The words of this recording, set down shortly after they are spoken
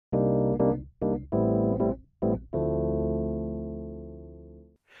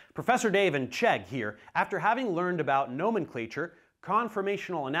Professor Dave and Chegg here, after having learned about nomenclature,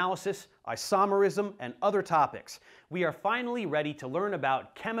 conformational analysis, isomerism, and other topics. We are finally ready to learn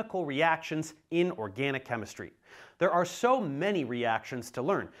about chemical reactions in organic chemistry. There are so many reactions to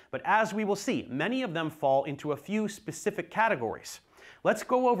learn, but as we will see, many of them fall into a few specific categories. Let's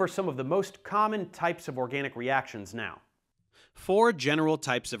go over some of the most common types of organic reactions now. 4 general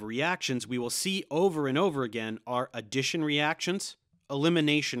types of reactions we will see over and over again are addition reactions,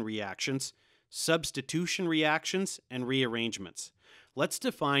 elimination reactions, substitution reactions, and rearrangements. Let's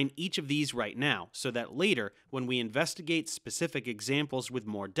define each of these right now so that later, when we investigate specific examples with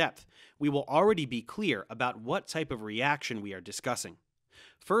more depth, we will already be clear about what type of reaction we are discussing.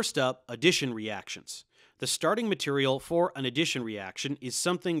 First up, addition reactions. The starting material for an addition reaction is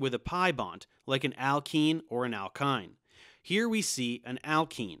something with a pi bond, like an alkene or an alkyne. Here we see an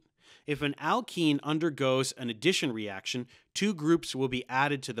alkene. If an alkene undergoes an addition reaction, 2 groups will be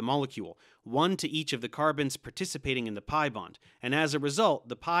added to the molecule, 1 to each of the carbons participating in the pi bond, and as a result,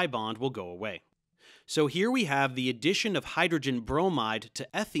 the pi bond will go away. So here we have the addition of hydrogen bromide to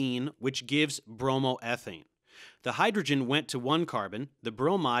ethene, which gives bromoethane. The hydrogen went to one carbon, the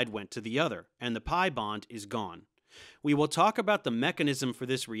bromide went to the other, and the pi bond is gone. We will talk about the mechanism for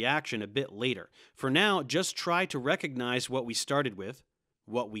this reaction a bit later. For now, just try to recognize what we started with,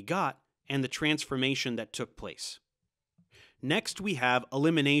 what we got, and the transformation that took place. Next, we have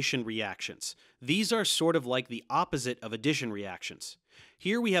elimination reactions. These are sort of like the opposite of addition reactions.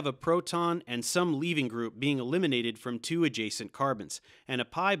 Here we have a proton and some leaving group being eliminated from 2 adjacent carbons, and a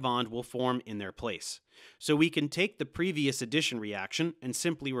pi bond will form in their place. So we can take the previous addition reaction and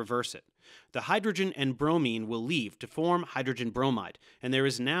simply reverse it. The hydrogen and bromine will leave to form hydrogen bromide, and there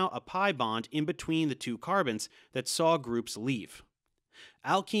is now a pi bond in between the 2 carbons that saw groups leave.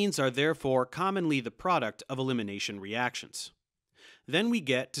 Alkenes are therefore commonly the product of elimination reactions. Then we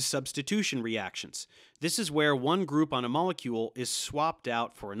get to substitution reactions. This is where one group on a molecule is swapped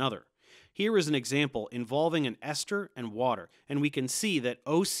out for another. Here is an example involving an ester and water, and we can see that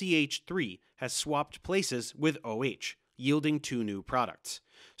OCH3 has swapped places with OH, yielding 2 new products.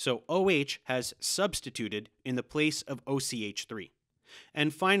 So OH has substituted in the place of OCH3.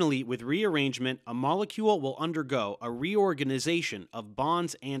 And finally, with rearrangement, a molecule will undergo a reorganization of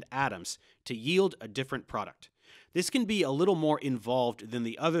bonds and atoms to yield a different product. This can be a little more involved than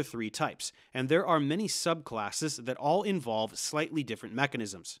the other 3 types, and there are many subclasses that all involve slightly different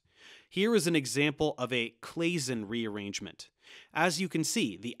mechanisms. Here is an example of a Claisen rearrangement. As you can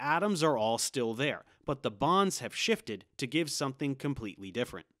see, the atoms are all still there, but the bonds have shifted to give something completely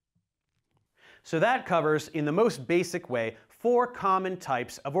different. So that covers, in the most basic way, 4 common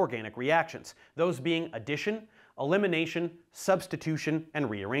types of organic reactions, those being addition, elimination, substitution, and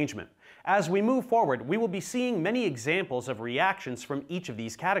rearrangement. As we move forward, we will be seeing many examples of reactions from each of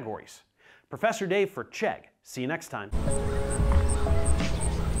these categories. Professor Dave for Chegg. See you next time.